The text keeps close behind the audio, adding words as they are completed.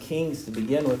Kings to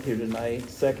begin with here tonight.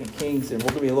 2 Kings, and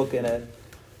we're going to be looking at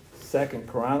 2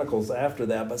 Chronicles after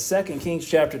that. But 2 Kings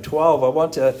chapter 12, I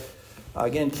want to,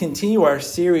 again, continue our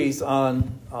series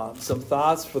on some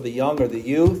thoughts for the young or the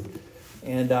youth.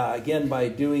 And again, by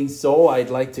doing so, I'd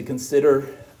like to consider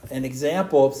an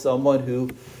example of someone who,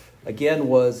 again,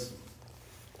 was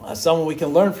someone we can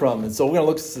learn from. And so we're going to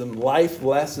look at some life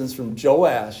lessons from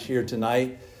Joash here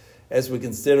tonight as we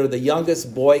consider the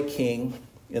youngest boy king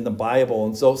in the Bible.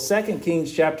 And so 2 Kings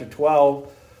chapter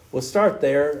 12, we'll start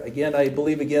there. Again, I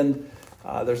believe,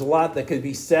 there's a lot that could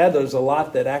be said. There's a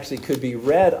lot that actually could be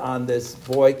read on this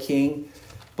boy king.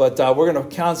 But we're going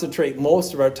to concentrate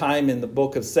most of our time in the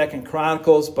book of 2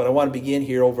 Chronicles. But I want to begin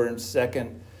here over in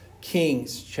 2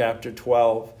 Kings chapter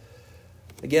 12.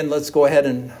 Again, let's go ahead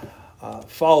and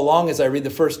follow along as I read the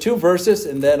first two verses,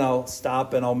 and then I'll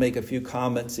stop and I'll make a few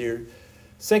comments here.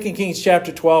 2 Kings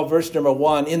chapter 12, verse number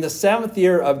 1. In the 7th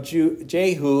year of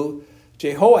Jehu,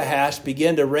 Jehoash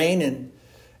began to reign,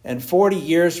 and 40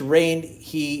 years reigned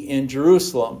he in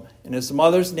Jerusalem. And his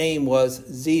mother's name was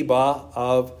Ziba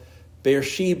of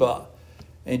Beersheba.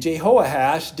 And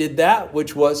Jehoash did that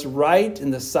which was right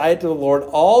in the sight of the Lord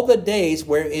all the days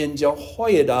wherein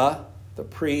Jehoiada the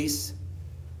priest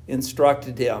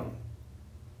instructed him.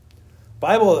 The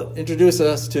Bible introduces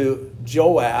us to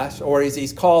Joash, or as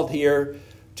he's called here,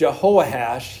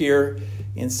 Jehoash, here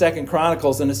in 2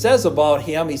 Chronicles. And it says about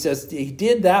him, he says, he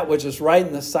did that which is right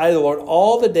in the sight of the Lord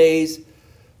all the days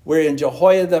wherein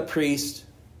Jehoiada the priest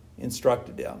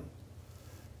instructed him.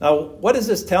 Now, what is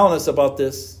this telling us about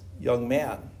this young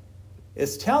man?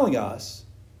 It's telling us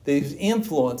that he's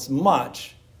influenced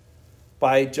much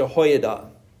by Jehoiada.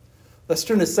 Let's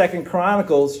turn to 2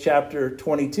 Chronicles chapter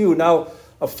 22. Now,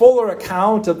 a fuller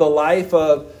account of the life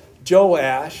of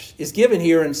Joash is given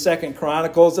here in 2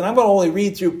 Chronicles, and I'm going to only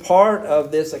read through part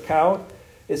of this account.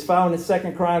 It's found in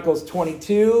 2 Chronicles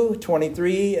 22,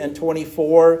 23, and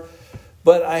 24.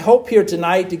 But I hope here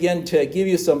tonight, again, to give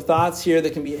you some thoughts here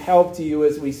that can be help to you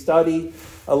as we study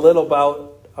a little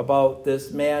about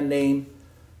this man named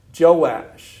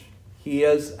Joash. He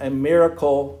is a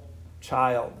miracle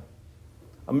child.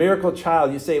 A miracle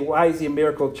child. You say, why is he a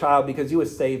miracle child? Because he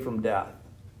was saved from death.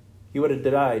 He would have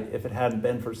died if it hadn't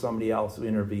been for somebody else who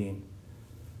intervened.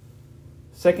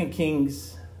 2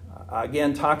 Kings,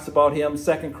 again, talks about him.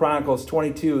 2 Chronicles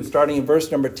 22, starting in verse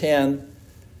number 10.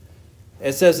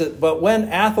 It says that, but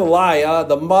when Athaliah,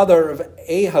 the mother of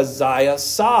Ahaziah,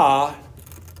 saw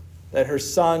that her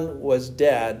son was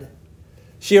dead,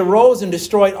 she arose and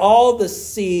destroyed all the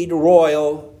seed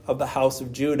royal of the house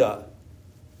of Judah.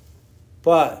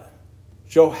 But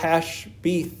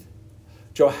Jehoshaphat,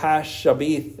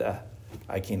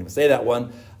 I can't even say that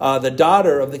one, the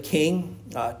daughter of the king,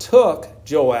 took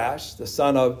Joash, the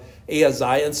son of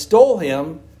Ahaziah, and stole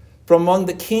him from among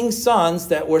the king's sons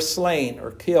that were slain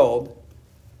or killed,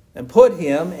 and put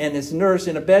him and his nurse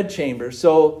in a bedchamber.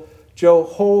 So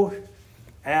Jehoshaphat,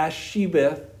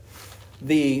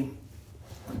 the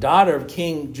daughter of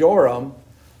King Joram,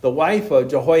 the wife of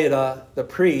Jehoiada the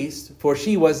priest, for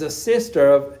she was a sister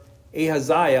of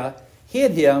Ahaziah,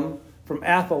 hid him from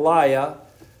Athaliah,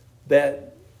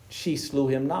 that she slew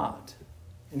him not.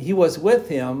 And he was with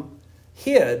him,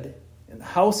 hid in the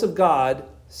house of God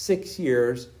 6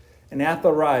 years, and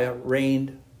Athaliah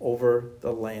reigned over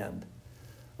the land.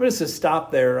 I'm going to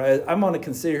stop there. I'm going to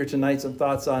consider tonight some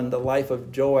thoughts on the life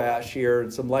of Joash here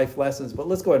and some life lessons, but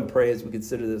let's go ahead and pray as we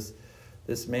consider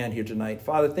this man here tonight.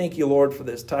 Father, thank you, Lord, for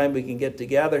this time we can get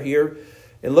together here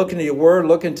and look into your word,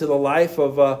 look into the life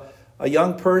of a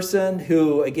young person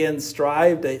who, again,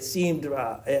 strived, it seemed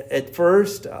at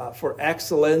first, for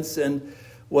excellence and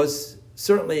was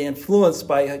certainly influenced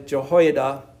by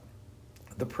Jehoiada,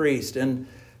 the priest. And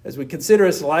as we consider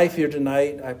his life here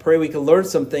tonight, I pray we can learn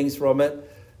some things from it,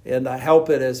 and I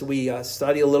help it as we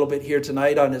study a little bit here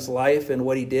tonight on his life and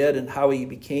what he did and how he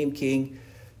became king.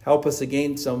 Help us to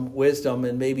gain some wisdom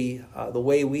and maybe the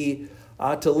way we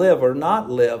ought to live or not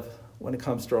live when it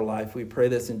comes to our life. We pray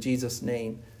this in Jesus'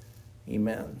 name.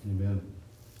 Amen. Amen.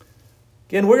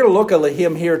 Again, we're going to look at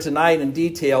him here tonight in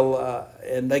detail.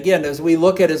 And again, as we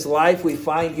look at his life, we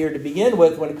find here to begin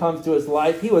with, when it comes to his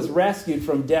life, he was rescued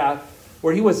from death,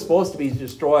 where he was supposed to be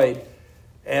destroyed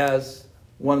as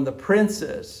one of the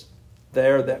princes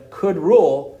there that could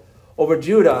rule over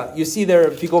Judah. You see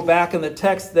there, if you go back in the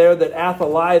text there, that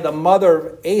Athaliah, the mother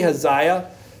of Ahaziah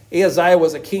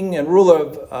was a king and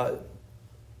ruler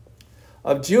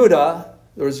of Judah.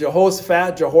 There was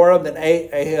Jehoshaphat, Jehoram, then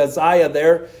Ahaziah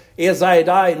there. Ahaziah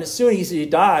died, and as soon as he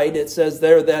died, it says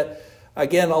there that,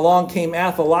 again, along came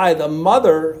Athaliah, the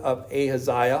mother of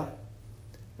Ahaziah.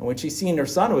 And when she seen her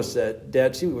son was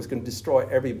dead, she was going to destroy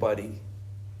everybody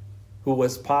who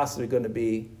was possibly going to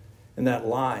be in that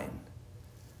line.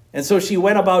 And so she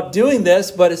went about doing this,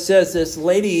 but it says this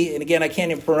lady, and again, I can't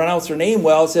even pronounce her name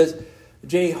well, it says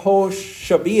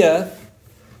Jehoshabeath,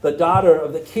 the daughter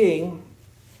of the king,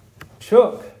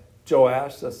 took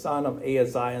Joash, the son of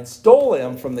Ahaziah, and stole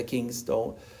him from the king's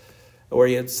stone, where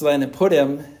he had slain, and put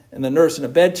him in the nurse in a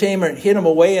bedchamber and hid him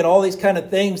away and all these kind of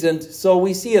things. And so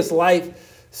we see his life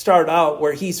start out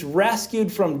where he's rescued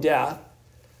from death.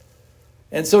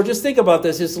 And so just think about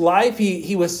this. His life,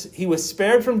 he was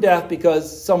spared from death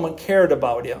because someone cared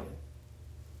about him.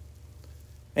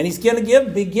 And he's going to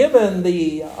be given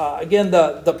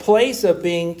the place of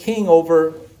being king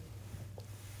over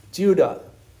Judah.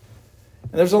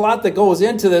 And there's a lot that goes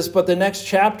into this, but the next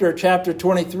chapter, chapter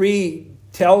 23,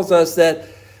 tells us that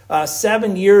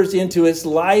 7 years into his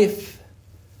life,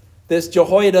 this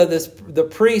Jehoiada, the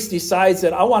priest, decides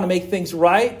that I want to make things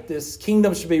right. This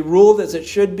kingdom should be ruled as it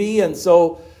should be. And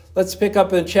so let's pick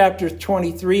up in chapter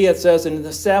 23. It says, in the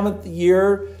 7th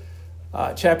year,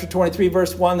 chapter 23,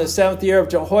 verse 1, the 7th year of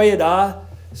Jehoiada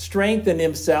strengthened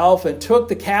himself and took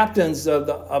the captains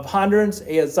of hundreds,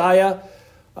 Ahaziah,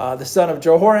 the son of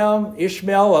Jehoram,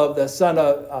 Ishmael of the son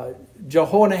of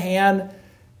Jehonahan. And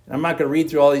I'm not going to read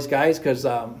through all these guys because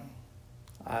I'm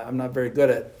not very good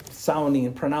at sounding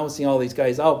and pronouncing all these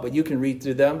guys out, but you can read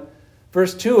through them.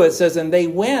 Verse 2, it says, and they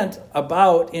went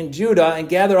about in Judah and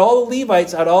gathered all the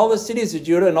Levites out of all the cities of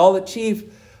Judah and all the chief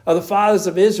of the fathers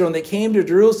of Israel. And they came to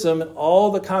Jerusalem, and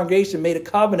all the congregation made a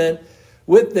covenant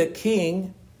with the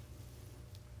king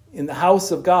in the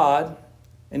house of God.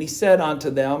 And he said unto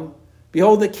them,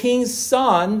 behold, the king's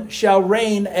son shall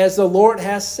reign as the Lord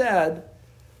has said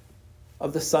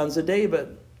of the sons of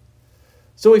David.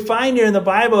 So we find here in the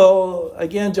Bible,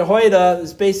 again, Jehoiada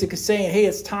is basically saying, hey,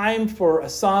 it's time for a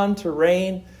son to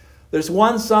reign. There's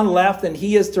one son left, and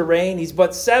he is to reign. He's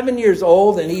but 7 years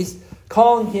old, and he's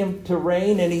calling him to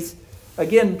reign. And he's,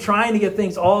 again, trying to get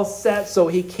things all set so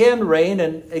he can reign.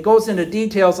 And it goes into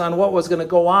details on what was going to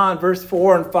go on. Verse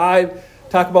 4 and 5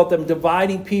 talk about them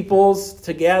dividing peoples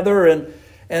together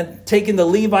and taking the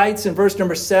Levites in verse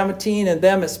number 17, and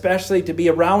them especially to be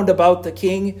around about the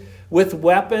king with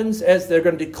weapons as they're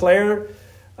going to declare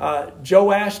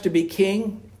Joash to be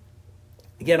king.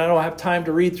 Again, I don't have time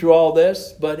to read through all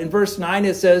this, but in verse 9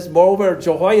 it says, moreover,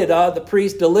 Jehoiada the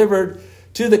priest delivered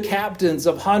to the captains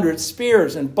of hundreds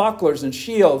spears and bucklers and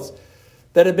shields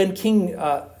that had been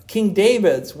King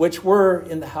David's, which were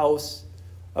in the house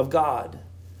of God.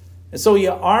 And so he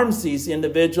arms these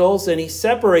individuals, and he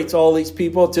separates all these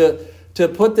people to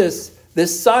put this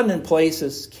son in place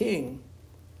as king.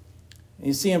 And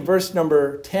you see in verse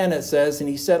number 10 it says, and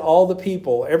he set all the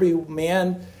people, every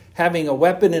man having a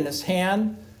weapon in his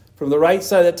hand, from the right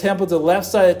side of the temple to the left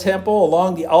side of the temple,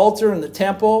 along the altar in the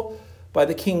temple, by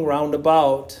the king round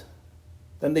about.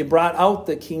 Then they brought out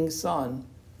the king's son,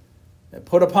 and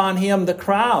put upon him the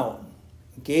crown,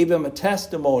 gave him a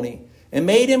testimony, and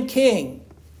made him king.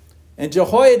 And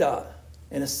Jehoiada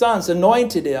and his sons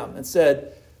anointed him and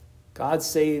said, God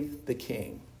save the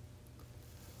king.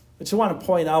 I just want to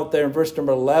point out there in verse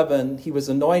number 11, he was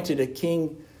anointed a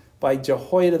king by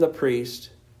Jehoiada the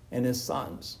priest and his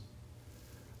sons.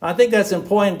 I think that's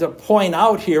important to point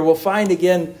out here. We'll find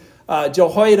again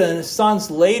Jehoiada and his sons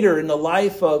later in the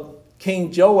life of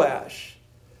King Joash.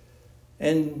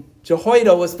 And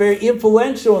Jehoiada was very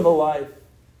influential in the life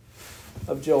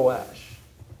of Joash.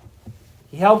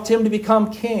 He helped him to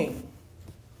become king.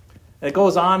 And it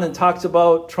goes on and talks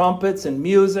about trumpets and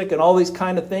music and all these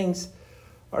kind of things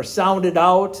are sounded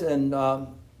out, and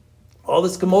all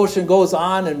this commotion goes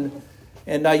on,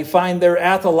 and you find there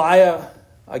Athaliah,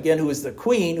 again, who is the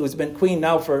queen, who has been queen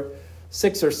now for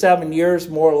 6 or 7 years,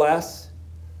 more or less.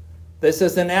 That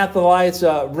says, then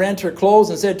Athaliah rent her clothes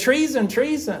and said, treason,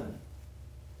 treason.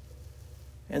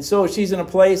 And so she's in a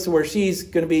place where she's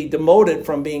going to be demoted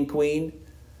from being queen,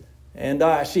 and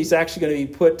she's actually going to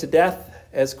be put to death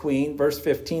as queen. Verse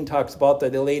 15 talks about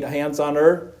that they laid hands on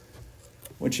her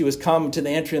when she was come to the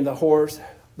entry of the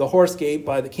horse gate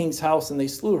by the king's house, and they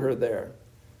slew her there.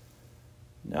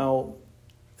 Now,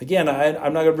 again,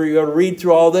 I'm not going to be able to read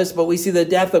through all this, but we see the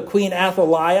death of Queen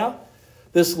Athaliah.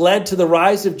 This led to the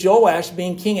rise of Joash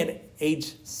being king at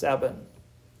age 7.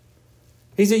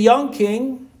 He's a young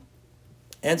king,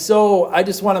 and so I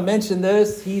just want to mention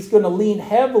this. He's going to lean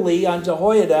heavily on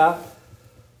Jehoiada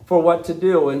for what to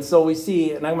do. And so we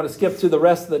see, and I'm going to skip through the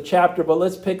rest of the chapter, but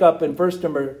let's pick up in verse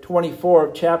number 24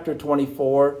 of chapter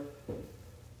 24.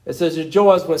 It says that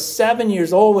Joash was 7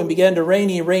 years old when he began to reign.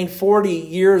 He reigned 40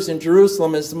 years in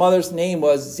Jerusalem. His mother's name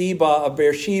was Ziba of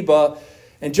Beersheba,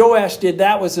 And Joash did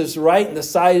that was his right in the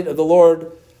sight of the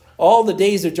Lord. All the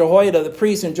days of Jehoiada, the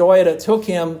priest, and Jehoiada took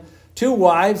him 2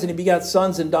 wives, and he begot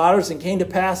sons and daughters. And came to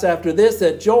pass after this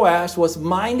that Joash was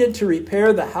minded to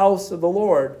repair the house of the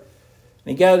Lord.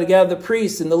 And he gathered together the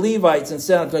priests and the Levites and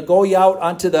said unto them, Go ye out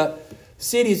unto the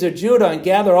cities of Judah and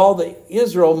gather all the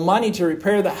Israel money to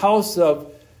repair the house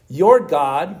of your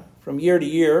God from year to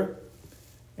year,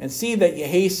 and see that ye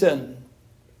hasten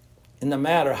in the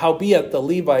matter. Howbeit the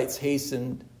Levites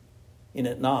hastened in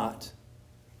it not.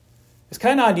 It's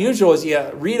kind of unusual as you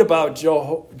read about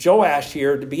Joash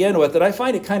here to begin with, that I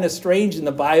find it kind of strange in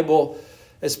the Bible,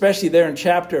 especially there in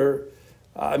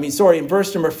in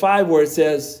verse number 5, where it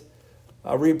says,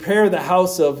 repair the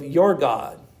house of your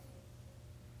God.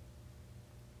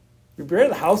 Repair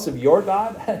the house of your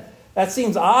God? That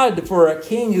seems odd for a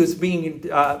king who's being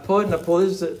put in a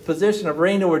position of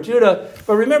reign over Judah.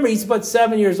 But remember, he's but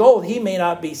 7 years old. He may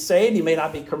not be saved. He may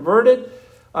not be converted.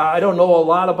 I don't know a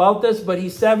lot about this, but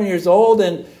he's 7 years old,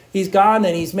 and he's gone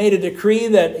and he's made a decree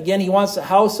that, again, he wants the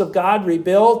house of God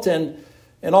rebuilt and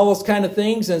all those kind of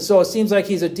things. And so it seems like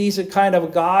he's a decent kind of a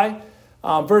guy.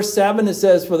 Verse 7, it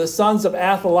says, For the sons of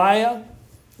Athaliah,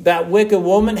 that wicked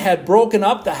woman, had broken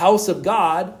up the house of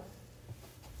God,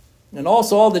 and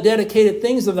also all the dedicated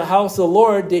things of the house of the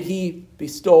Lord did he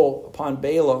bestow upon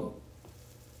Balaam.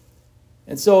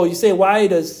 And so you say, why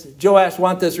does Joash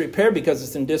want this repaired? Because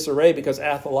it's in disarray, because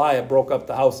Athaliah broke up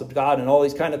the house of God and all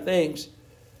these kind of things.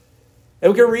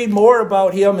 And we can read more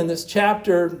about him in this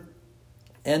chapter,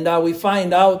 and we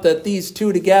find out that these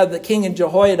two together, the king and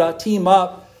Jehoiada, team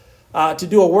up to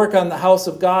do a work on the house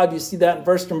of God. You see that in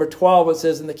verse number 12. It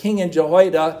says, And the king and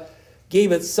Jehoiada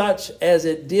gave it such as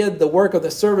it did the work of the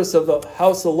service of the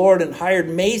house of the Lord, and hired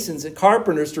masons and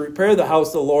carpenters to repair the house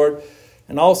of the Lord,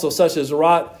 and also such as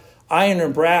wrought iron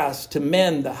and brass to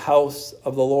mend the house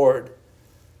of the Lord.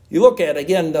 You look at,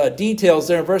 again, the details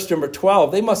there in verse number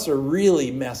 12. They must have really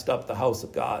messed up the house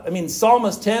of God. I mean,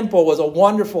 Solomon's temple was a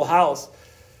wonderful house,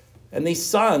 and these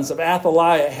sons of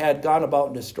Athaliah had gone about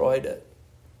and destroyed it.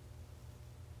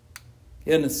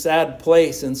 In a sad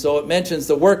place. And so it mentions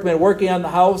the workmen working on the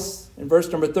house in verse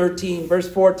number 13. Verse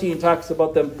 14 talks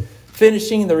about them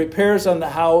finishing the repairs on the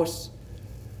house.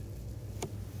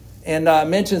 And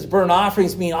mentions burnt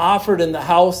offerings being offered in the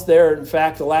house there. In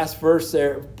fact, the last verse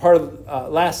there,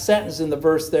 last sentence in the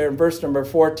verse there, in verse number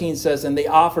 14 says, And they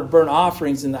offered burnt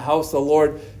offerings in the house of the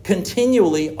Lord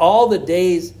continually all the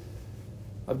days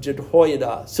of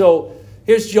Jehoiada. So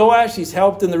here's Joash. He's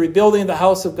helped in the rebuilding of the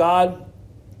house of God.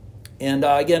 And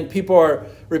again, people are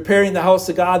repairing the house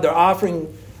of God. They're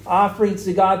offering offerings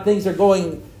to God. Things are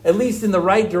going at least in the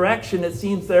right direction, it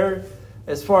seems there,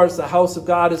 as far as the house of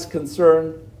God is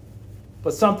concerned.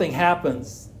 But something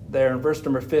happens there in verse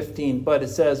number 15. But it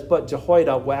says, But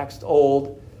Jehoiada waxed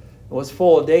old and was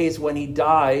full of days when he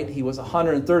died. He was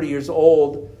 130 years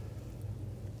old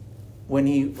when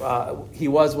he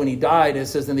died. It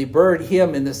says, And they buried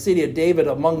him in the city of David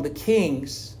among the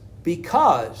kings,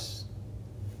 because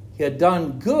he had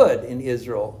done good in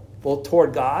Israel, both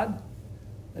toward God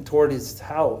and toward his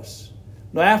house.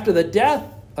 Now after the death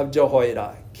of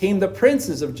Jehoiada came the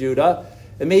princes of Judah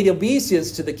and made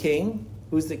obeisance to the king.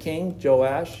 Who's the king?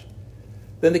 Joash.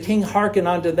 Then the king hearkened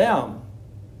unto them.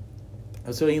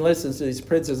 And so he listens to these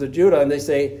princes of Judah, and they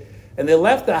say, And they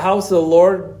left the house of the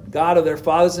Lord God of their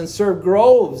fathers, and served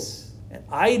groves and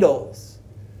idols.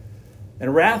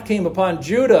 And wrath came upon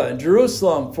Judah and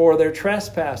Jerusalem for their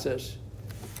trespasses.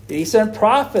 And he sent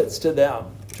prophets to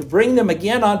them to bring them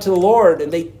again unto the Lord,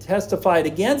 and they testified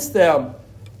against them,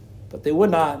 but they would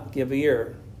not give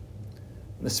ear.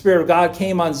 And the Spirit of God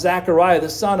came on Zechariah, the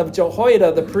son of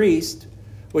Jehoiada, the priest,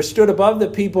 which stood above the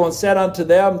people, and said unto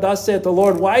them, Thus saith the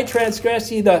Lord, Why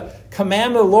transgress ye the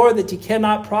commandment of the Lord, that ye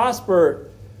cannot prosper?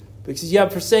 Because ye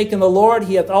have forsaken the Lord,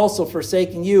 he hath also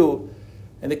forsaken you.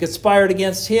 And they conspired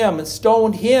against him, and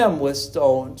stoned him with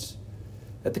stones,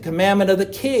 at the commandment of the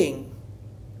king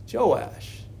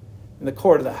Joash, in the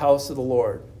court of the house of the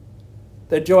Lord.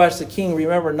 That Joash the king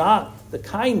remembered not the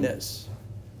kindness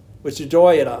which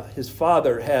Jehoiada his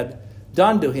father had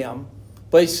done to him,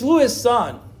 but he slew his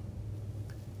son.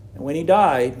 And when he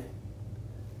died,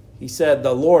 he said,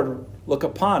 The Lord look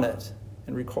upon it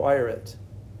and require it.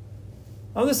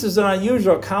 Now this is an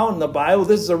unusual account in the Bible.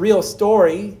 This is a real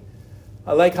story.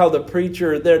 I like how the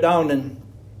preacher there down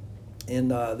in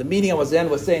the meeting I was in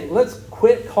was saying, let's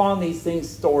quit calling these things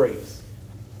stories.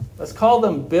 Let's call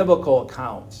them biblical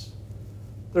accounts.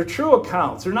 They're true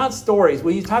accounts. They're not stories.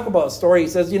 When you talk about a story, he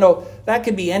says, that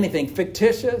could be anything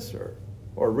fictitious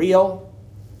or real.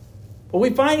 But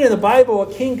we find in the Bible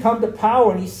a king come to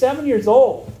power, and he's 7 years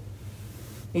old.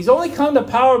 He's only come to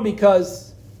power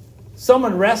because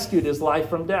someone rescued his life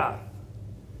from death.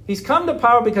 He's come to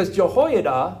power because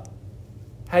Jehoiada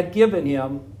had given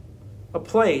him a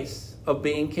place of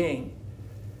being king.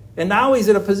 And now he's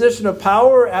in a position of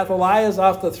power. Athaliah is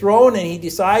off the throne, and he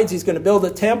decides he's going to build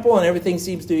a temple, and everything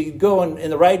seems to be going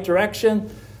in the right direction.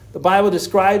 The Bible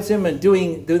describes him and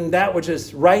doing that which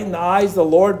is right in the eyes of the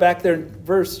Lord. Back there in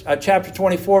chapter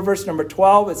 24, verse number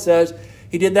 12, it says,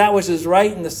 he did that which is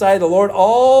right in the sight of the Lord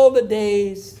all the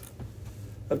days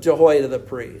of Jehoiada the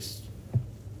priest.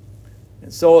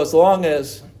 And so as long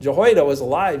as Jehoiada was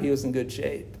alive, he was in good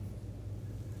shape.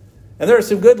 And there are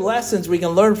some good lessons we can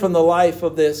learn from the life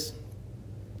of this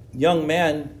young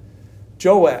man,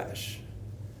 Joash.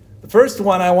 The first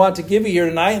one I want to give you here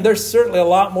tonight, and there's certainly a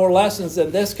lot more lessons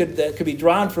than this that could be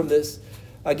drawn from this,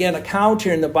 again, account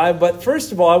here in the Bible. But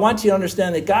first of all, I want you to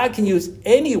understand that God can use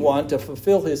anyone to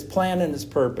fulfill his plan and his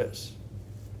purpose.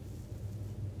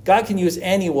 God can use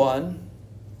anyone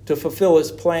to fulfill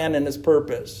his plan and his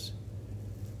purpose.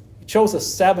 He chose a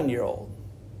 7-year-old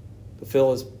to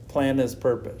fulfill his plan and his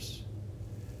purpose.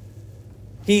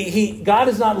 God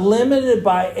is not limited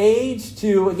by age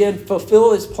to, again,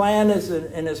 fulfill his plan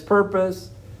and his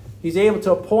purpose. He's able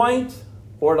to appoint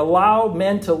or to allow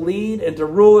men to lead and to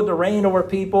rule and to reign over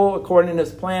people according to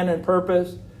his plan and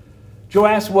purpose.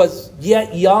 Joash was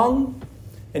yet young,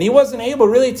 and he wasn't able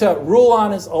really to rule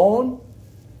on his own.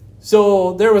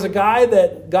 So there was a guy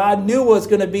that God knew was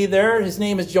going to be there. His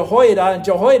name is Jehoiada, and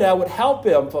Jehoiada would help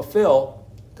him fulfill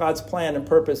God's plan and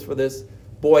purpose for this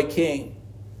boy king.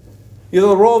 You know,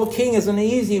 the role of a king is an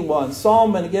easy one.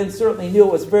 Solomon, again, certainly knew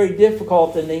it was very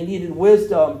difficult and they needed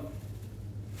wisdom.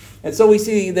 And so we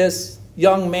see this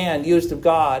young man used of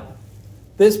God.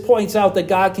 This points out that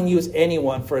God can use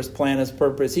anyone for his plan and his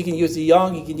purpose. He can use the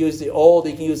young, he can use the old,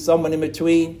 he can use someone in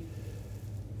between.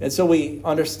 And so we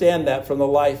understand that from the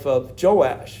life of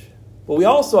Joash. But we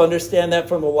also understand that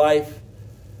from the life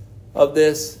of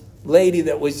this lady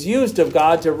that was used of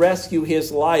God to rescue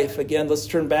his life. Again, let's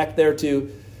turn back there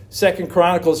to 2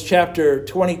 Chronicles chapter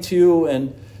 22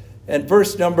 and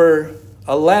verse number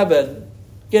 11.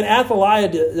 Again, Athaliah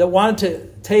that wanted to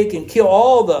take and kill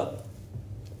all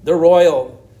the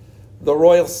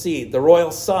royal seed, the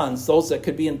royal sons, those that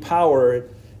could be in power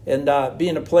and be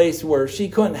in a place where she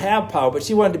couldn't have power, but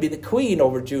she wanted to be the queen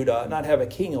over Judah, not have a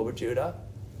king over Judah.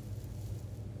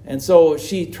 And so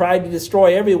she tried to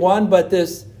destroy everyone, but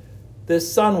this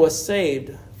son was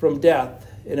saved from death.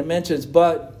 And it mentions,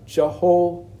 but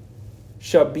Jehoshabeath,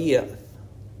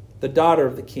 the daughter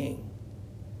of the king.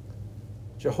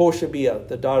 Jehoshabeath,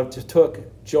 the daughter, took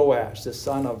Joash, the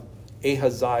son of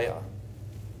Ahaziah.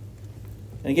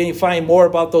 And again, you find more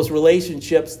about those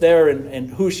relationships there and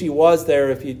who she was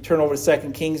there if you turn over to 2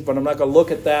 Kings, but I'm not going to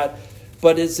look at that.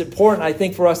 But it's important, I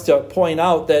think, for us to point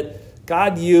out that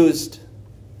God used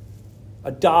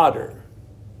a daughter,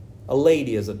 a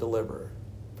lady, as a deliverer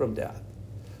from death.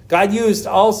 God used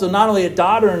also not only a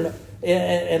daughter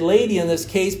and lady in this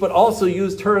case, but also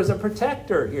used her as a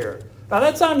protector here. Now,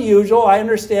 that's unusual. I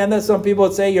understand that some people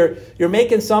would say you're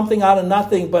making something out of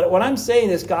nothing. But what I'm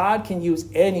saying is God can use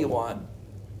anyone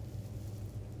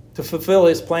to fulfill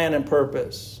his plan and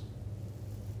purpose.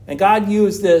 And God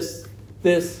used this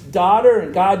daughter,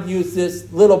 and God used this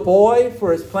little boy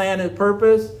for his plan and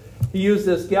purpose. He used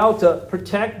this gal to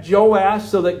protect Joash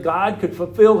so that God could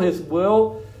fulfill his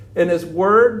will and his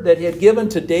word that he had given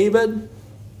to David.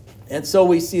 And so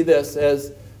we see this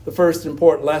as the first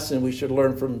important lesson we should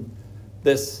learn from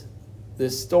this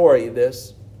story,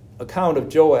 this account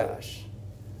of Joash.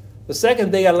 The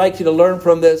second thing I'd like you to learn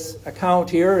from this account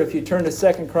here, if you turn to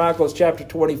 2 Chronicles chapter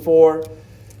 24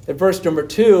 at verse number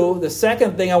 2, the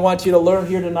second thing I want you to learn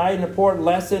here tonight, an important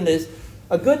lesson, is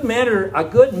a good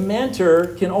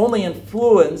mentor can only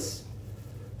influence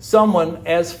someone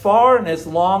as far and as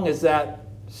long as that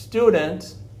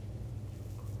student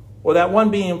or that one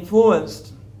being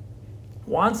influenced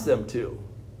wants them to.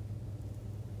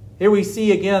 Here we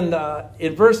see again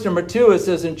in verse number 2, it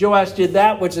says, and Joash did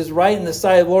that which is right in the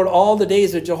sight of the Lord all the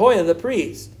days of Jehoiada the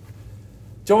priest.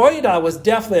 Jehoiada was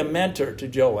definitely a mentor to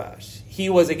Joash. He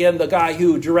was, again, the guy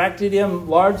who directed him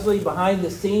largely behind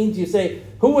the scenes. You say,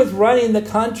 who was running the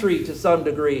country to some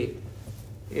degree?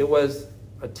 It was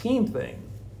a team thing,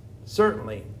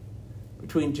 certainly,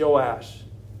 between Joash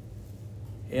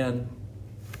and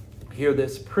here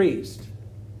this priest.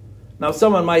 Now,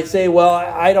 someone might say, well,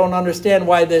 I don't understand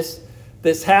why this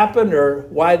happened or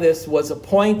why this was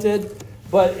appointed.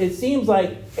 But it seems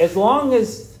like as long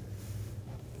as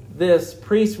this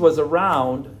priest was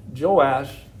around,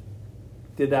 Joash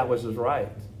did that which was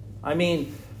right. I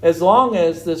mean, as long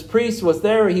as this priest was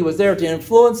there, he was there to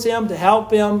influence him, to help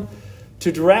him,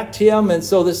 to direct him. And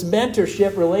so this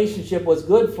mentorship relationship was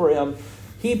good for him.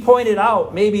 He pointed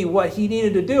out maybe what he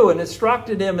needed to do and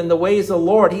instructed him in the ways of the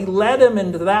Lord. He led him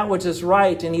into that which is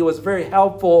right, and he was a very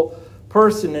helpful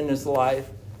person in his life.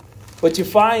 But you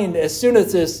find as soon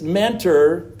as this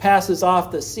mentor passes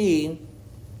off the scene,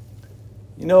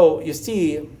 you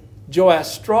see Joash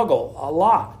struggle a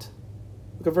lot.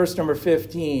 Look at verse number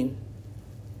 15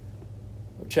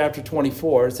 of chapter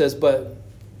 24. It says, "But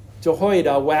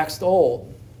Jehoiada waxed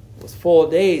old, was full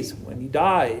of days when he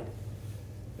died.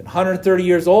 And 130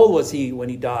 years old was he when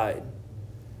he died.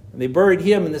 And they buried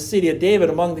him in the city of David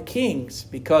among the kings,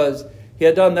 because he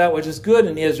had done that which is good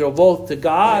in Israel, both to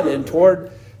God and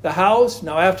toward the house.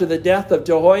 Now after the death of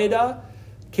Jehoiada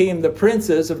came the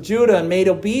princes of Judah and made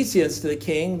obeisance to the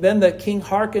king. Then the king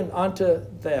hearkened unto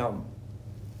them."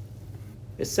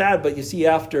 It's sad, but you see,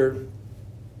 after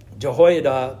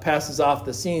Jehoiada passes off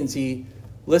the scenes, he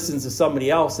listens to somebody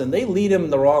else, and they lead him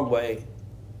the wrong way.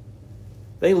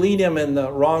 They lead him in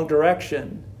the wrong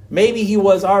direction. Maybe he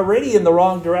was already in the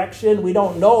wrong direction. We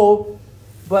don't know.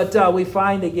 But we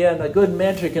find, again, a good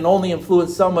mentor can only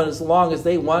influence someone as long as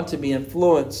they want to be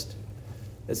influenced.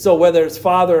 And so whether it's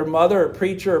father or mother or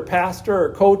preacher or pastor or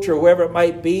coach or whoever it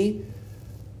might be,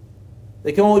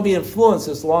 they can only be influenced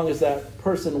as long as that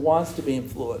person wants to be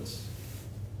influenced.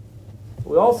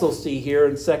 We also see here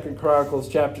in 2 Chronicles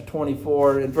chapter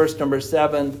 24, in verse number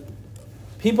 7,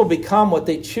 people become what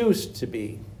they choose to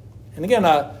be. And again,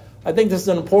 I think this is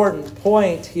an important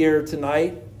point here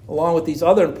tonight, along with these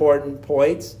other important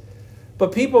points.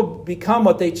 But people become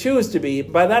what they choose to be.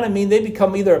 By that I mean they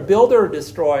become either a builder or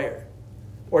destroyer,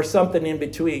 or something in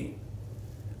between.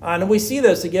 And we see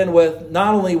this again with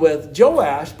not only with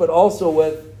Joash, but also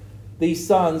with the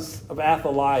sons of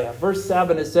Athaliah. Verse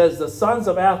 7, it says, "The sons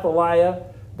of Athaliah,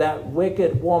 that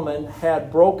wicked woman,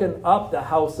 had broken up the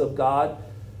house of God,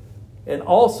 and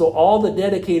also all the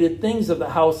dedicated things of the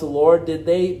house of the Lord did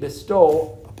they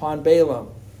bestow upon Balaam."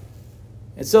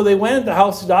 And so they went to the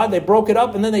house of God, they broke it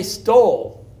up, and then they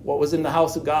stole what was in the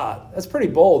house of God. That's pretty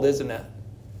bold, isn't it?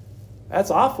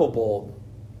 That's awful bold.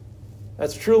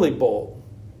 That's truly bold.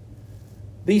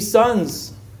 These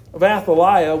sons of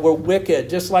Athaliah were wicked,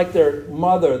 just like their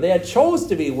mother. They had chose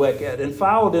to be wicked and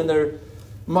followed in their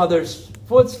mother's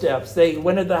footsteps. They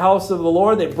went into the house of the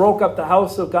Lord. They broke up the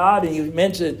house of God. And you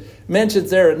mentioned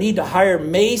there a need to hire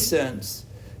masons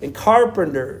and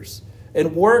carpenters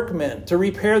and workmen to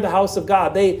repair the house of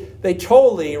God. They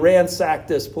totally ransacked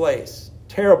this place.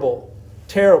 Terrible,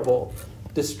 terrible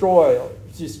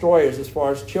destroyers as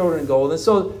far as children go. And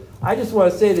so I just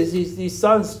want to say that these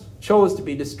sons chose to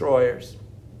be destroyers.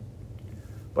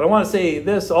 But I want to say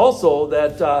this also,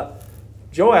 that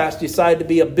Joash decided to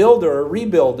be a builder, a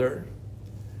rebuilder.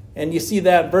 And you see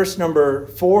that in verse number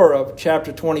 4 of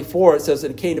chapter 24. It says,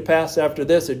 "And it came to pass after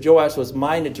this that Joash was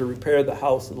minded to repair the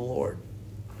house of the Lord."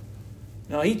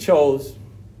 Now, he chose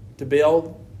to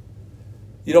build.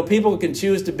 People can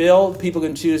choose to build. People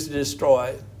can choose to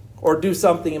destroy or do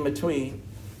something in between.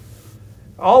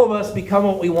 All of us become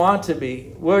what we want to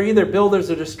be. We're either builders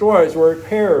or destroyers. We're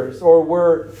repairers, or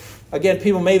we're, again,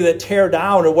 people maybe that tear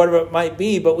down or whatever it might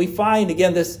be. But we find,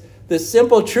 again, this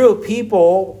simple truth: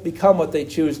 people become what they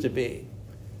choose to be.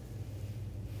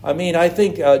 I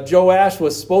think Joash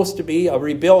was supposed to be a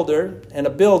rebuilder and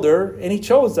a builder, and he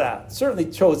chose that. Certainly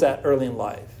chose that early in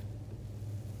life.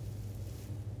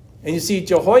 And you see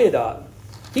Jehoiada,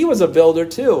 he was a builder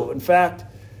too. In fact,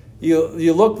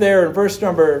 you look there in verse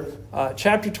number,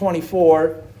 chapter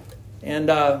 24,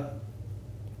 and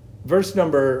verse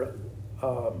number,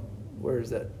 where is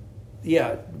that?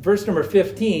 Yeah, verse number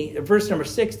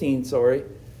 16, sorry.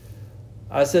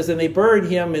 It says, "And they buried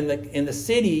him in the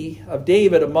city of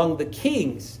David among the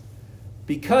kings,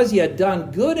 because he had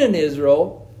done good in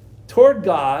Israel toward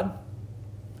God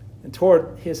and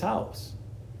toward his house."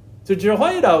 So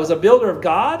Jehoiada was a builder of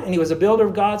God, and he was a builder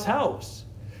of God's house.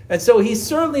 And so he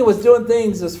certainly was doing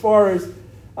things as far as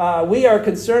we are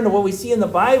concerned, and what we see in the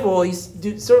Bible, he's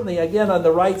certainly, again, on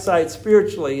the right side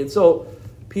spiritually. And so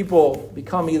people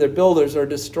become either builders or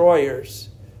destroyers,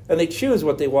 and they choose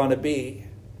what they want to be.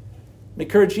 I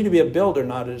encourage you to be a builder,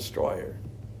 not a destroyer.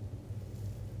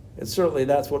 And certainly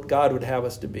that's what God would have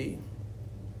us to be.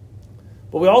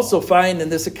 But we also find in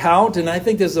this account, and I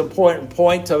think this is an important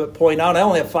point to point out. I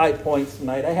only have 5 points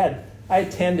tonight. I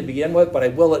had 10 to begin with, but I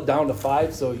will it down to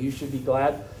 5, so you should be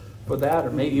glad for that.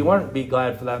 Or maybe you wouldn't be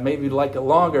glad for that. Maybe you'd like it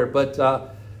longer. But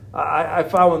I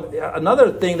found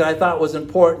another thing that I thought was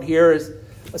important here is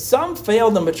some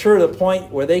fail to mature to the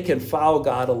point where they can follow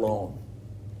God alone.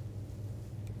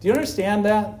 Do you understand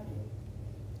that?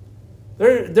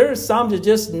 There are some that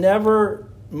just never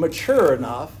mature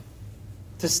enough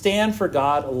to stand for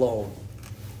God alone.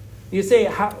 You say,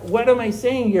 what am I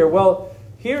saying here? Well,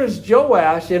 here's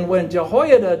Joash, and when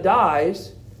Jehoiada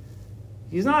dies,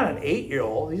 he's not an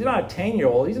 8-year-old. He's not a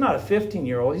 10-year-old. He's not a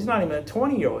 15-year-old. He's not even a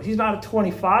 20-year-old. He's not a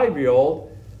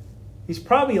 25-year-old. He's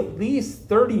probably at least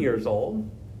 30 years old.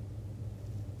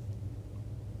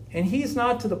 And he's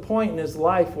not to the point in his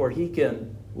life where he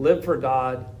can live for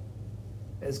God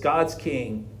as God's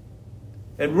king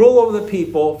and rule over the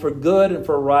people for good and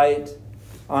for right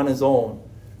on his own.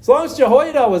 As long as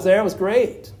Jehoiada was there, it was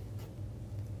great.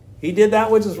 He did that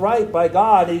which is right by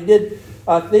God. He did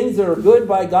things that are good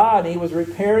by God. He was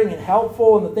repairing and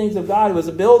helpful in the things of God. He was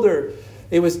a builder.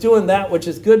 He was doing that which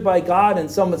is good by God.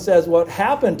 And someone says, what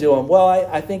happened to him? Well,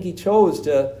 I think he chose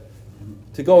to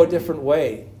go a different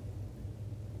way.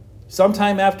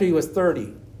 Sometime after he was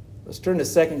 30. Let's turn to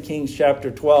 2 Kings chapter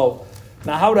 12.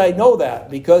 Now, how do I know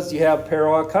that? Because you have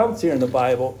parallel accounts here in the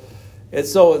Bible. And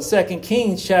so in 2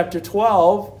 Kings chapter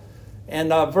 12 and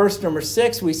verse number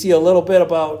 6, we see a little bit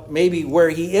about maybe where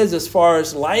he is as far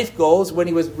as life goes. When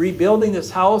he was rebuilding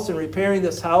this house and repairing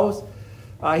this house,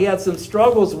 he had some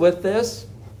struggles with this.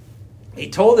 He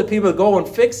told the people to go and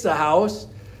fix the house,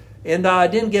 and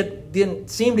didn't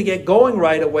seem to get going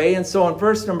right away. And so in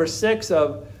verse number 6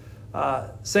 of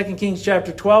 2 Kings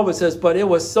chapter 12, it says, "But it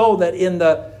was so that in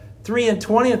the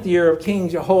 23rd year of King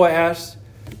Jehoash,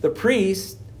 the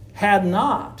priest had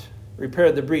not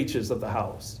repaired the breaches of the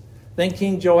house. Then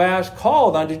King Joash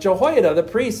called unto Jehoiada the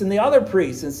priest and the other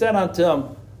priests, and said unto him,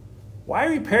 Why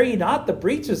repair ye not the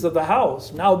breaches of the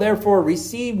house? Now therefore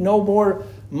receive no more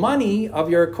money of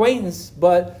your acquaintance,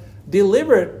 but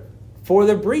deliver it for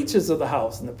the breaches of the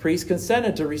house. And the priest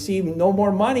consented to receive no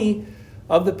more money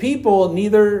of the people,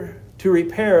 neither to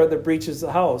repair the breaches of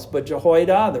the house. But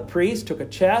Jehoiada the priest took a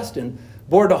chest and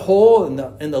bored a hole in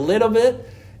the lid of it,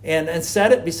 and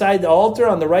set it beside the altar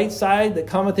on the right side that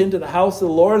cometh into the house of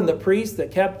the Lord. And the priest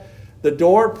that kept the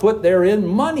door put therein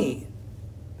money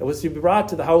that was to be brought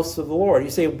to the house of the Lord." You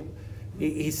say,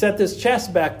 he set this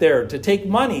chest back there to take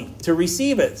money, to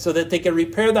receive it, so that they could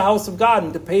repair the house of God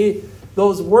and to pay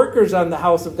those workers on the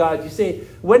house of God. You say,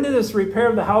 when did this repair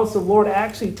of the house of the Lord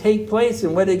actually take place,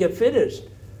 and when did it get finished?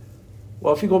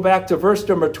 Well, if you go back to verse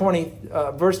number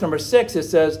 6, it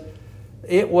says,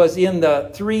 it was in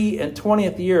the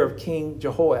 23rd year of King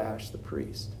Jehoash, the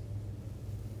priest.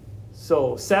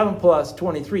 So 7 plus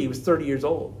 23, he was 30 years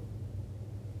old.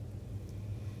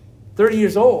 30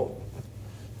 years old.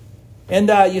 And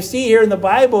you see here in the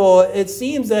Bible, it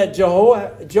seems that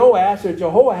Joash, or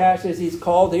Jehoash as he's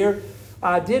called here,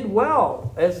 did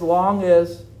well as long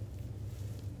as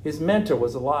his mentor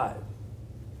was alive.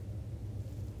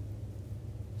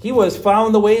 He was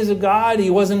found the ways of God. He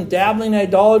wasn't dabbling in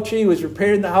idolatry. He was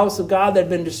repairing the house of God that had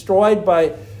been destroyed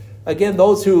by, again,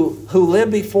 those who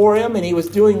lived before him. And he was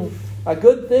doing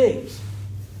good things.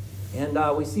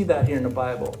 And we see that here in the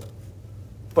Bible.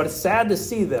 But it's sad to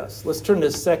see this. Let's turn to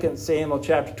 2 Samuel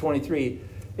chapter 23.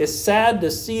 It's sad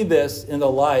to see this in the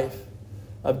life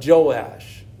of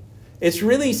Joash. It's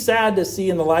really sad to see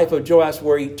in the life of Joash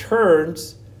where he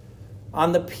turns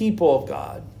on the people of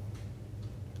God.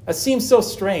 That seems so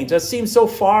strange. That seems so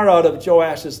far out of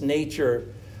Joash's nature.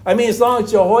 I mean, as long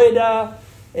as Jehoiada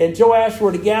and Joash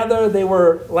were together, they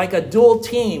were like a dual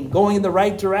team going in the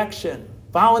right direction,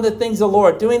 following the things of the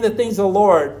Lord, doing the things of the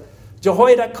Lord.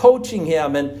 Jehoiada coaching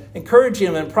him and encouraging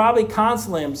him and probably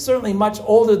counseling him, certainly much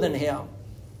older than him.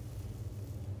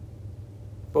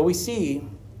 But we see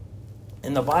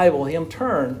in the Bible him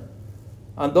turn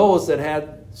on those that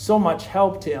had so much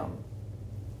helped him.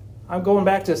 I'm going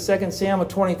back to 2 Samuel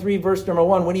 23, verse number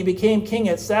 1. When he became king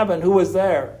at 7, who was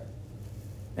there?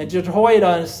 And Jehoiada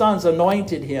and his sons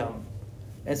anointed him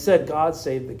and said, God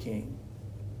save the king.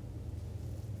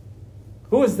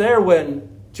 Who was there when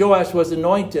Joash was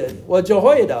anointed? Well,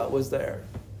 Jehoiada was there.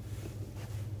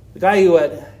 The guy who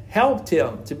had helped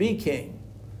him to be king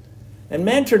and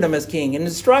mentored him as king and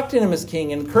instructed him as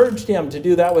king and encouraged him to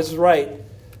do that which is right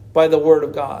by the word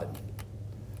of God.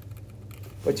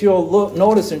 But you'll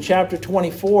notice in chapter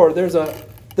 24, there's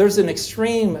an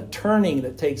extreme turning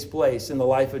that takes place in the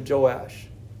life of Joash.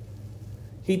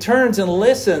 He turns and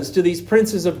listens to these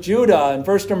princes of Judah. In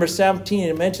verse number 17,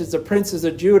 it mentions the princes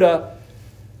of Judah.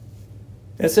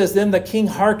 It says, then the king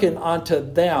hearkened unto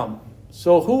them.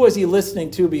 So who was he listening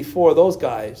to before those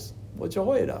guys? Well,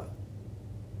 Jehoiada.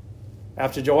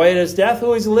 After Jehoiada's death, who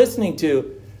was he listening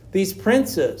to? These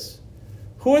princes.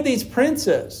 Who are these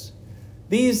princes?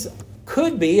 These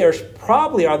could be, or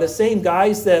probably are, the same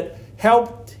guys that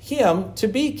helped him to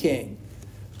be king.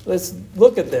 Let's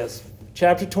look at this.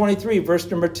 Chapter 23, verse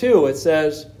number 2, it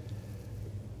says,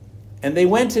 And they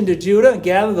went into Judah and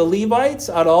gathered the Levites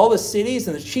out of all the cities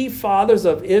and the chief fathers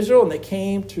of Israel, and they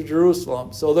came to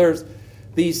Jerusalem. So there's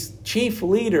these chief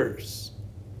leaders.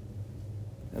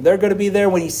 And they're going to be there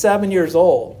when he's 7 years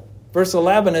old. Verse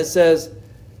 11, it says,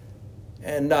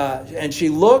 And she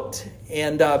looked,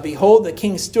 and behold, the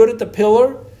king stood at the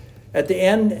pillar at the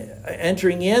end,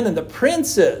 entering in, and the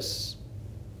princes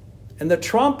and the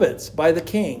trumpets by the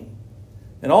king.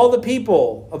 And all the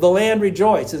people of the land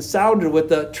rejoiced and sounded with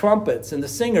the trumpets, and the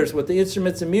singers with the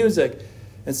instruments of music,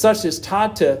 and such as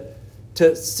taught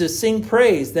to sing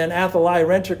praise. Then Athaliah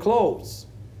rent her clothes.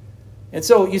 And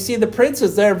so you see the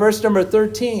princes there, verse number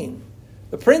 13.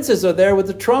 The princes are there with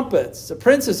the trumpets. The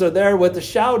princes are there with the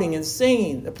shouting and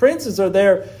singing. The princes are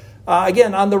there,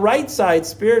 again, on the right side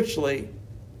spiritually,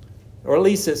 or at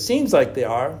least it seems like they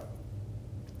are.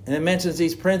 And it mentions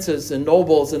these princes and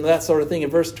nobles and that sort of thing in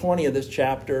verse 20 of this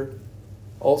chapter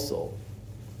also.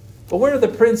 But where are the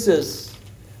princes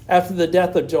after the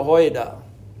death of Jehoiada?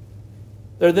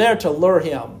 They're there to lure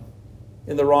him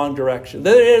in the wrong direction.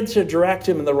 They're there to direct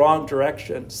him in the wrong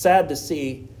direction. Sad to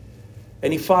see.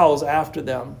 And he follows after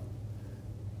them.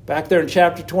 Back there in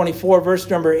chapter 24, verse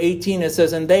number 18, it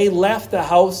says, And they left the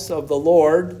house of the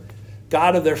Lord,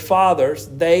 God of their fathers.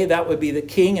 They, that would be the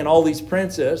king and all these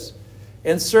princes,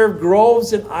 and served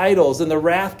groves and idols. And the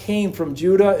wrath came from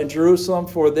Judah and Jerusalem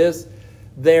for this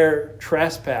their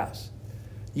trespass.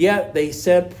 Yet they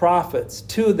sent prophets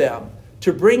to them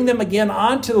to bring them again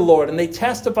unto the Lord. And they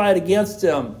testified against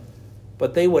them,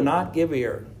 but they would not give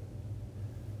ear.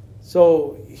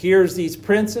 So here's these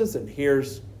princes, and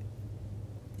here's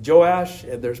Joash,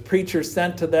 and there's preachers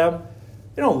sent to them.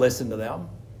 They don't listen to them.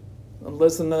 They don't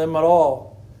listen to them at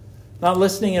all. Not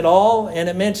listening at all. And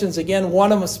it mentions again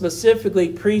one of them specifically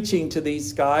preaching to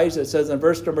these guys. It says in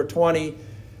verse number 20,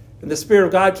 And the Spirit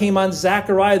of God came on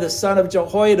Zechariah, the son of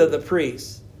Jehoiada, the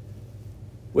priest,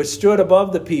 which stood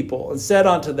above the people, and said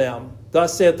unto them,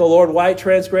 Thus saith the Lord, Why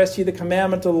transgress ye the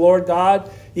commandment of the Lord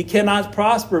God? Ye cannot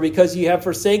prosper, because ye have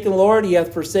forsaken the Lord, he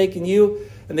hath forsaken you.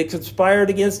 And they conspired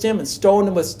against him and stoned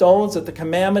him with stones at the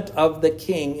commandment of the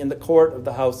king in the court of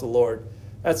the house of the Lord.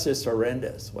 That's just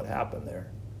horrendous what happened there.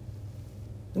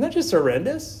 Isn't that just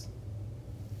horrendous?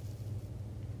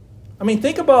 I mean,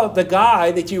 think about the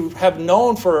guy that you have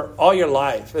known for all your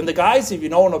life, and the guys that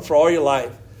you've known for all your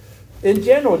life. In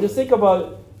general, just think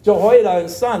about Jehoiada and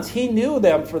his sons. He knew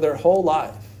them for their whole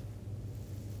life.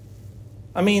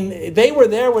 I mean, they were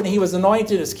there when he was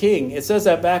anointed as king. It says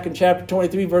that back in chapter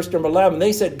 23, verse number 11.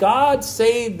 They said, God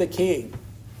save the king.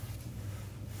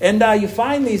 And you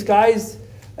find these guys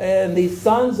and these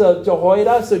sons of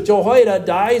Jehoiada. So Jehoiada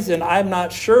dies, and I'm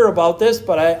not sure about this,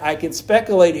 but I can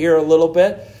speculate here a little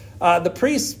bit. The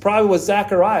priest probably was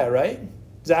Zechariah, right?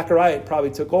 Zechariah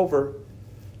probably took over.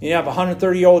 You have a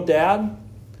 130-year-old dad.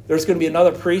 There's going to be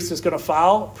another priest that's going to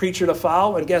follow, preacher to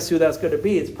follow, and guess who that's going to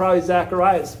be? It's probably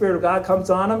Zechariah. The Spirit of God comes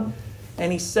on him, and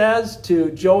he says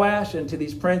to Joash and to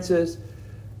these princes,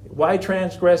 Why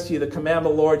transgress you the commandment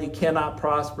of the Lord? You cannot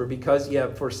prosper, because you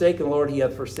have forsaken the Lord, he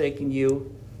hath forsaken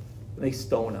you. And they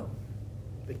stone him.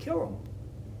 They kill him.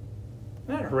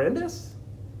 Isn't that horrendous?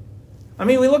 I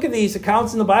mean, we look at these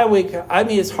accounts in the Bible. I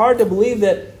mean, it's hard to believe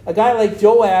that a guy like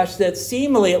Joash, that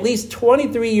seemingly at least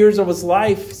 23 years of his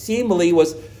life seemingly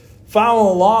was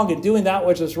following along and doing that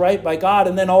which is right by God,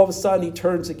 and then all of a sudden he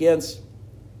turns against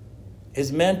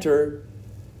his mentor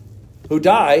who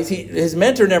dies. His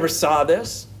mentor never saw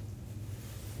this,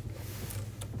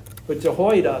 but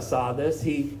Jehoiada saw this.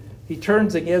 He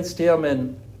turns against him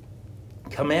and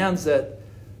commands that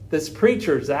this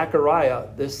preacher, Zechariah,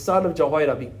 this son of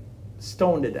Jehoiada, be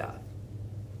stoned to death.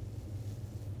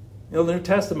 You know, the New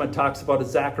Testament talks about a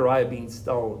Zechariah being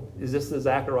stoned. Is this the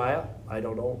Zechariah? I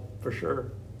don't know for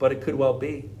sure, but it could well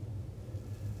be.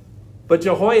 But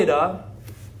Jehoiada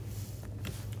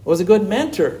was a good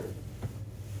mentor.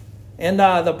 And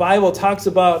the Bible talks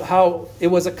about how it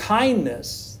was a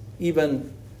kindness,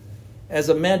 even as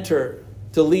a mentor,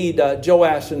 to lead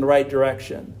Joash in the right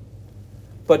direction.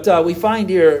 But we find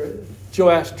here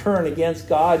Joash turn against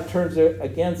God, turns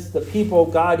against the people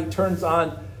of God. He turns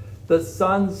on the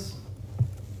sons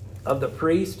of the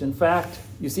priest. In fact,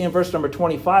 you see in verse number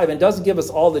 25, and it doesn't give us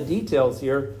all the details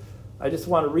here. I just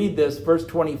want to read this. Verse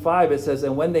 25, it says,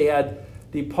 And when they had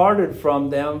departed from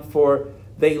them, for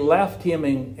they left him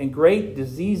in great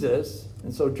diseases,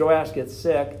 and so Joash gets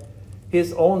sick,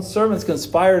 his own servants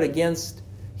conspired against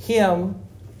him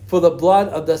for the blood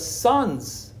of the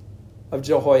sons of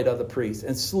Jehoiada the priest,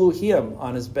 and slew him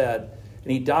on his bed,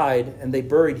 and he died. And they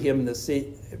buried him in the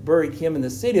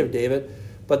city of David,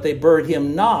 but they buried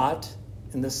him not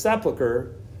in the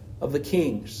sepulchre of the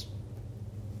kings.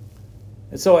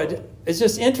 And so it's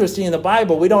just interesting in the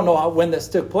Bible. We don't know when this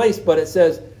took place, but it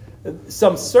says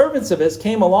some servants of his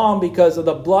came along because of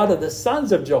the blood of the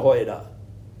sons of Jehoiada.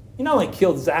 He not only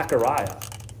killed Zechariah,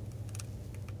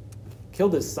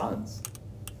 killed his sons.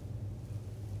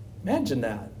 Imagine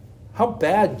that. How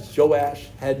bad Joash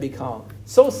had become.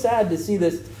 So sad to see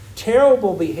this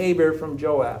terrible behavior from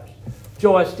Joash.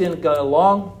 Joash didn't get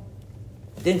away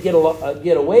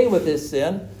with his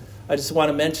sin. I just want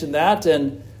to mention that.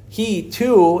 And he,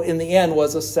 too, in the end,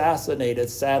 was assassinated,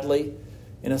 sadly,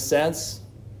 in a sense,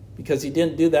 because he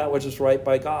didn't do that which is right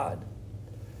by God.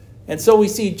 And so we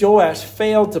see Joash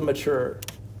failed to mature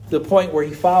to the point where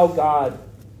he followed God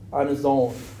on his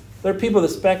own. There are people that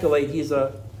speculate he's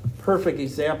a perfect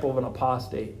example of an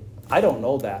apostate. I don't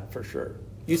know that for sure.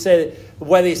 You say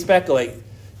why they speculate.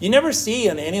 You never see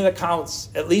in any of the accounts,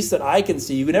 at least that I can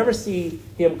see, you never see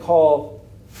him call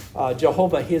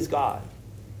Jehovah his God.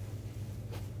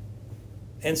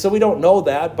 And so we don't know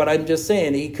that, but I'm just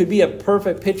saying he could be a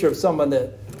perfect picture of someone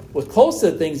that was close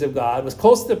to the things of God, was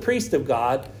close to the priest of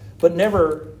God, but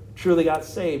never truly got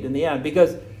saved in the end.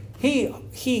 Because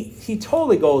he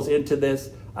totally goes into this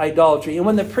idolatry. And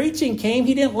when the preaching came,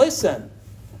 he didn't listen.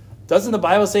 Doesn't the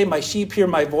Bible say, my sheep hear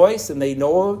my voice and they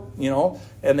know,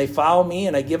 and they follow me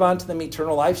and I give unto them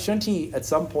eternal life? Shouldn't he at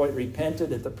some point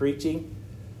repented at the preaching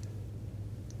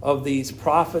of these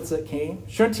prophets that came?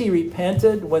 Shouldn't he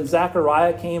repented when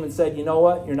Zechariah came and said, you know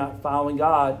what? You're not following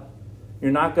God.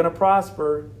 You're not going to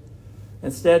prosper.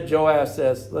 Instead, Joash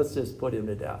says, let's just put him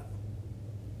to death.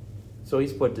 So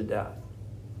he's put to death.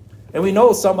 And we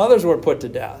know some others were put to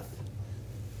death.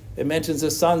 It mentions the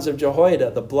sons of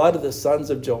Jehoiada, the blood of the sons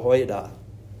of Jehoiada.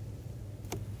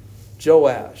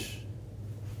 Joash.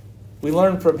 We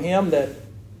learn from him that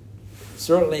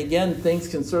certainly, again, things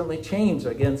can certainly change,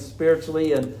 again,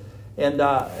 spiritually and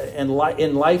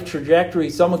in life trajectory.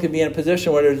 Someone could be in a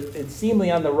position where it's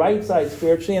seemingly on the right side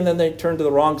spiritually, and then they turn to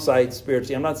the wrong side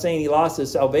spiritually. I'm not saying he lost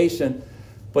his salvation,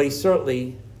 but he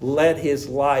certainly led his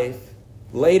life,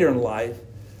 later in life,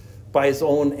 by his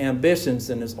own ambitions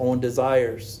and his own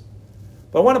desires.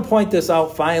 But I want to point this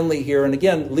out finally here, and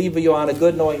again, leave you on a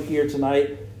good note here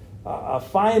tonight. A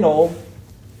final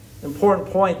important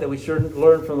point that we should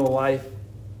learn from the life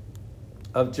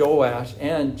of Joash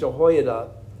and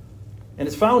Jehoiada. And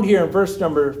it's found here in verse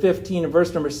number 15 and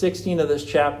verse number 16 of this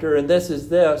chapter. And this is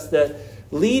this, that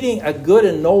leading a good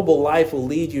and noble life will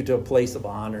lead you to a place of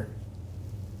honor.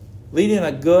 Leading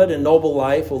a good and noble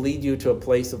life will lead you to a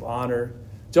place of honor.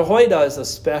 Jehoiada is a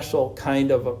special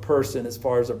kind of a person as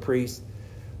far as a priest.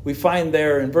 We find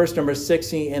there in verse number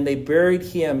 16, and they buried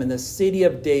him in the city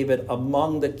of David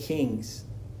among the kings,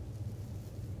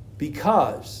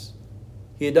 because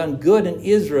he had done good in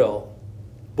Israel,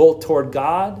 both toward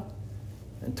God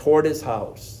and toward his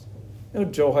house.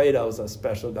 Jehoiada was a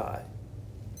special guy.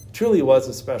 Truly was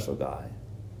a special guy.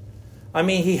 I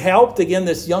mean, he helped, again,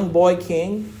 this young boy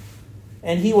king,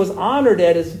 and he was honored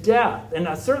at his death. And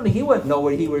certainly he wouldn't know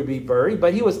where he would be buried,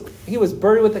 but he was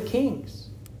buried with the kings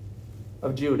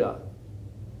of Judah.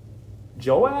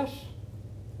 Joash,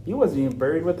 he wasn't even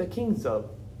buried with the kings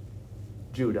of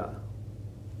Judah.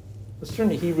 Let's turn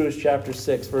to Hebrews chapter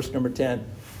 6, verse number 10.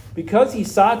 Because he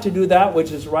sought to do that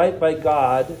which is right by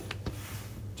God,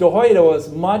 Jehoiada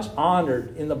was much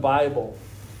honored in the Bible.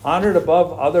 Honored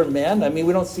above other men. I mean,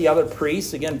 we don't see other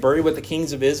priests, again, buried with the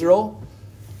kings of Israel.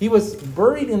 He was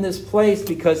buried in this place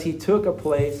because he took a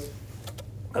place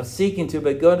of seeking to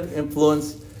be good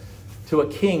influence to a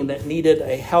king that needed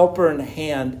a helper and a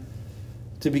hand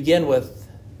to begin with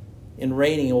in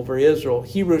reigning over Israel.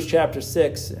 Hebrews chapter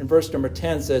 6 and verse number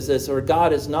 10 says this, "For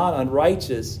God is not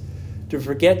unrighteous to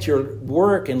forget your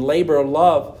work and labor of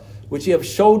love, which you have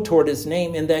showed toward his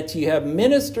name, in that you have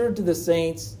ministered to the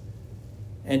saints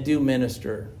and do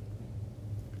minister."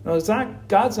 No,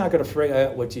 God's not going to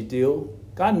forget what you do.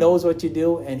 God knows what you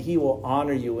do, and he will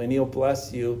honor you, and he'll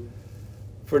bless you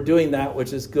for doing that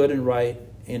which is good and right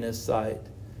in his sight.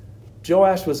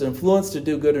 Joash was influenced to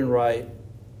do good and right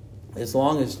as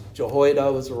long as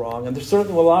Jehoiada was wrong. And there's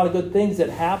certainly a lot of good things that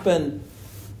happened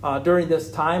during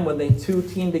this time when they two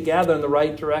teamed together in the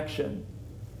right direction.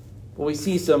 But we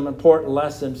see some important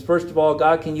lessons. First of all,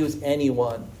 God can use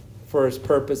anyone for his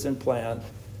purpose and plan.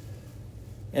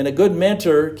 And a good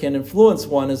mentor can influence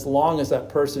one as long as that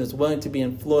person is willing to be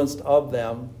influenced of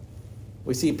them.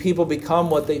 We see people become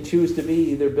what they choose to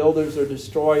be, either builders or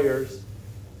destroyers.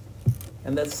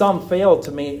 And that some fail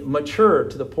to mature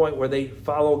to the point where they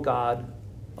follow God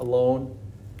alone.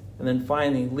 And then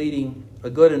finally, leading a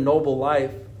good and noble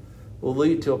life will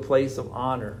lead to a place of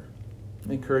honor.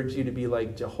 I encourage you to be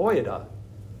like Jehoiada.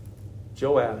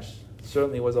 Joash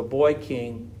certainly was a boy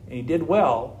king And he did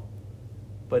well,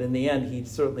 but in the end, he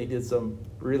certainly did some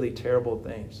really terrible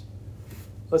things.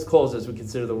 Let's close as we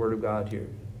consider the Word of God here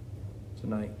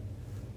tonight.